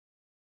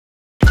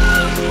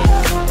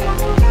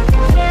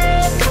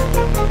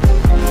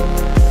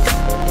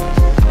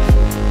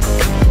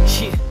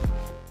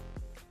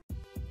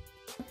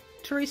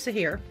Teresa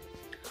here.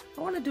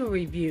 I want to do a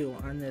review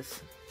on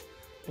this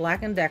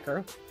Black &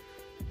 Decker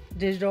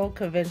digital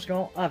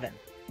conventional oven.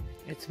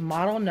 It's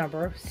model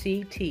number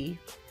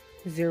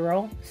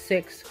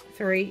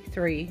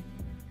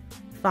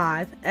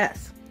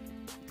CTO6335S.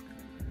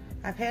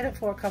 I've had it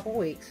for a couple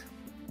weeks.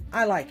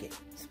 I like it,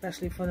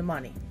 especially for the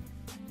money.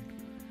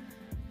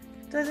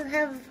 Does it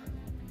have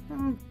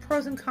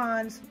pros and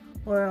cons?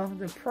 Well,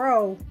 the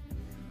pros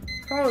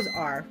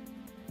are,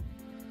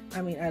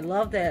 I mean, I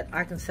love that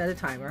I can set a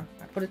timer.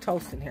 I put a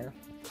toast in here,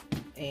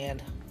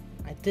 and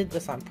I did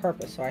this on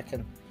purpose so I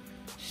can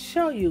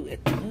show you it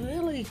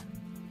really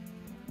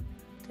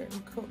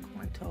didn't cook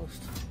my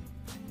toast.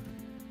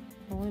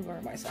 I only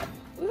burned myself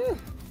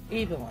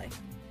evenly,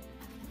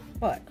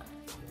 but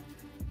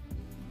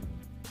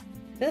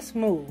this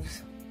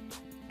moves.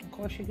 Of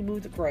course, you can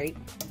move the grate.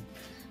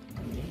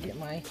 Let me get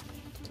my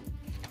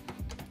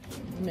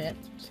mitt.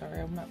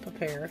 Sorry, I'm not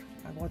prepared.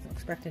 I wasn't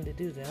expecting to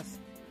do this.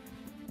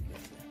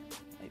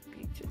 I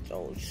beat your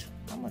toes.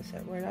 I almost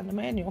said right on the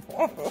manual.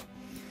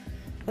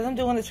 Because I'm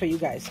doing this for you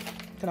guys. You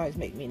can always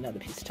make me another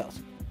piece of toast.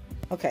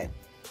 Okay.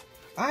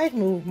 I've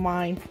moved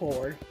mine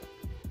forward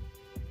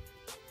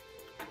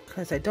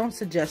because I don't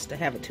suggest to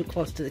have it too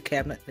close to the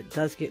cabinet. It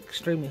does get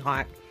extremely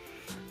hot.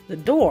 The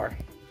door,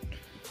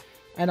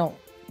 I don't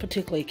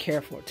particularly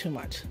care for it too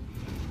much.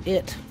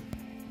 I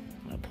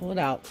pull it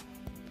out,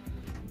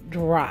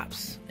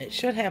 drops. It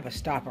should have a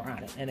stopper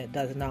on it, and it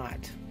does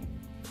not.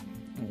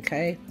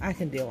 Okay, I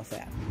can deal with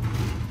that.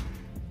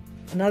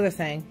 Another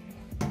thing,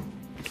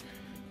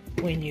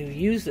 when you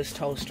use this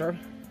toaster,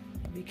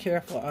 be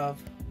careful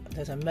of,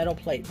 there's a metal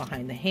plate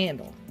behind the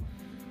handle.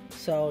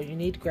 So you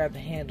need to grab the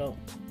handle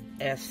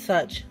as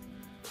such,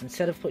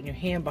 instead of putting your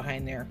hand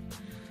behind there.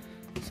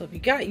 So if you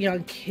got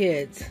young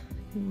kids,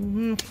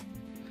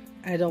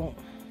 I don't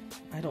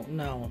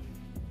know.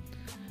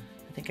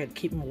 I think I'd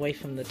keep them away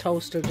from the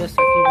toaster just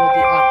like you would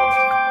the oven.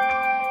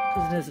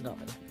 Because it is an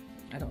oven.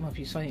 I don't know if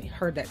you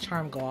heard that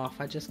charm go off.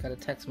 I just got a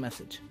text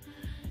message.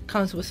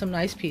 Comes with some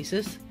nice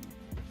pieces.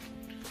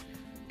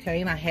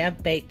 Okay, and I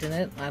have baked in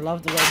it. I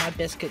love the way my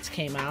biscuits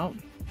came out.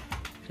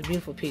 They're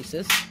beautiful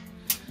pieces.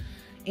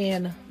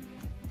 And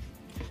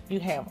you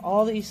have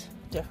all these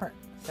different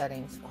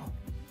settings. Oh,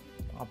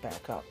 I'll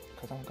back up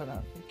because I'm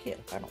gonna forget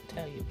if I don't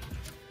tell you.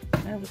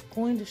 I was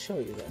going to show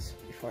you this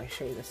before I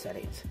show you the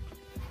settings.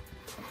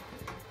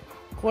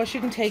 Of course, you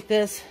can take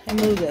this and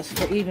move this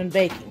for even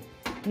baking.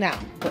 Now,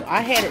 but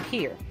I had it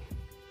here,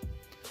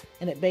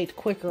 and it baked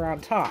quicker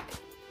on top.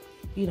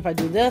 Even if I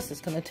do this,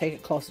 it's going to take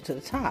it closer to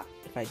the top.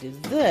 If I do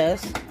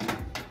this,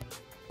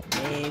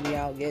 maybe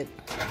I'll get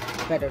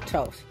better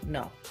toast.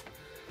 No.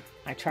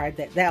 I tried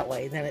that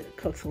way, then it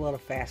cooks a little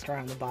faster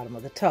on the bottom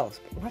of the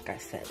toast. But like I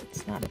said,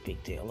 it's not a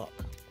big deal.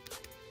 Look.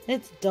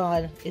 It's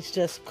done. It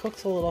just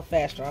cooks a little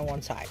faster on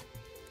one side.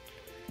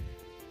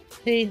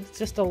 See, it's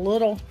just a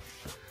little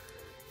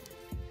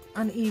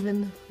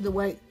uneven the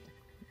way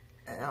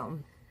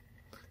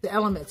the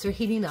elements are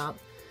heating up,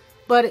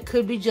 but it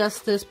could be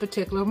just this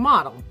particular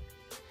model.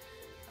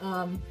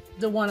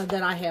 The one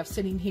that I have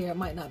sitting here, it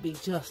might not be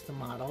just the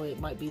model. It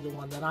might be the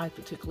one that I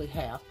particularly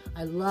have.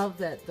 I love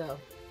that the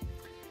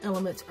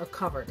elements are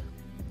covered.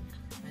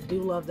 I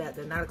do love that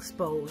they're not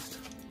exposed.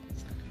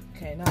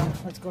 Okay, now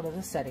let's go to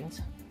the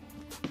settings.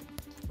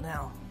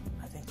 Now,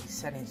 I think these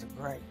settings are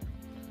great.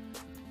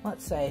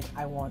 Let's say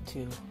I want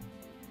to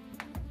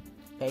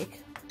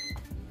bake.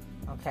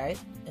 Okay,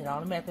 it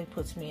automatically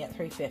puts me at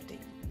 350.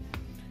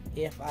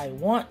 If I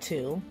want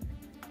to,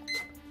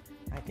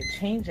 I can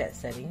change that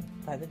setting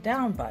by the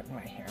down button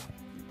right here.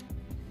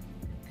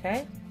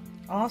 Okay,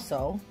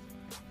 also,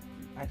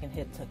 I can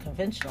hit the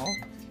conventional,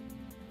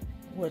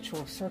 which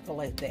will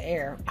circulate the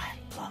air. I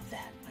love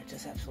that. I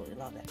just absolutely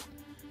love that.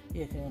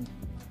 You can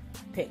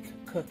pick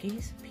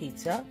cookies,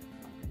 pizza,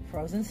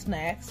 frozen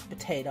snacks,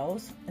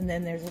 potatoes, and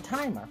then there's a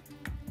timer.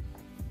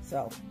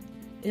 So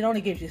it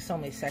only gives you so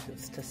many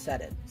seconds to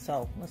set it.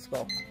 So let's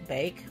go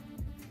bake,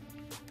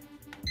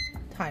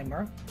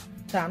 timer,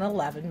 down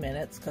 11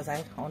 minutes because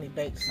I only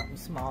baked something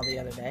small the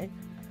other day.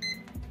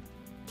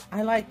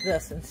 I like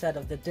this instead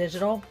of the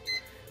digital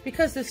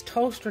because this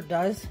toaster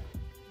does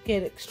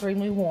get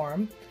extremely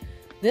warm.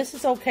 This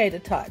is okay to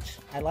touch.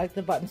 I like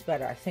the buttons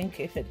better. I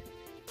think if it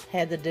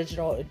had the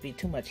digital, it'd be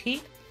too much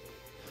heat.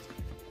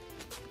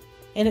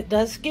 And it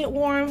does get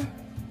warm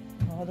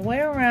all the way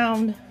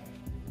around.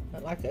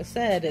 But like I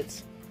said,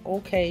 it's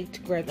okay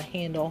to grab the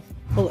handle,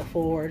 pull it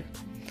forward,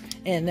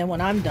 and then when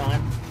I'm done,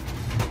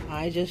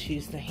 I just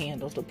use the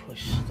handle to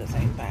push the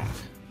thing back.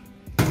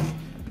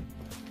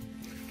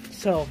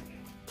 So,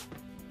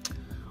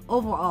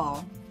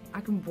 overall,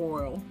 I can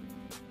broil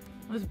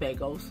with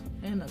bagels,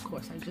 and of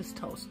course I just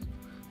toast.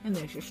 And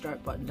there's your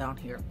start button down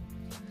here.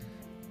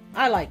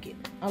 I like it.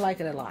 I like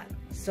it a lot.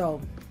 So,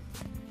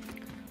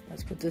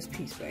 let's put this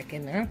piece back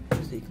in there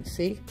so you can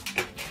see.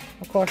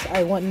 Of course,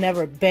 I would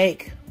never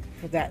bake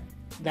for that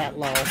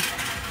low.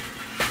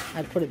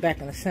 I'd put it back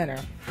in the center.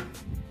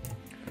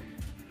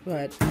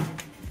 But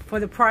for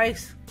the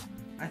price,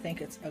 I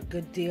think it's a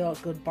good deal, a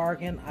good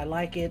bargain. I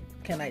like it.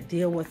 Can I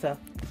deal with a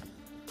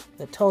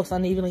the toast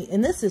unevenly.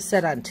 And this is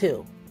set on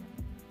 2.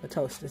 The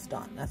toast is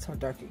done. That's how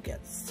dark it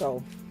gets.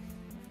 So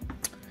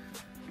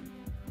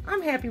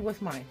I'm happy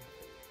with mine.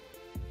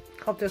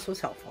 Hope this was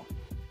helpful.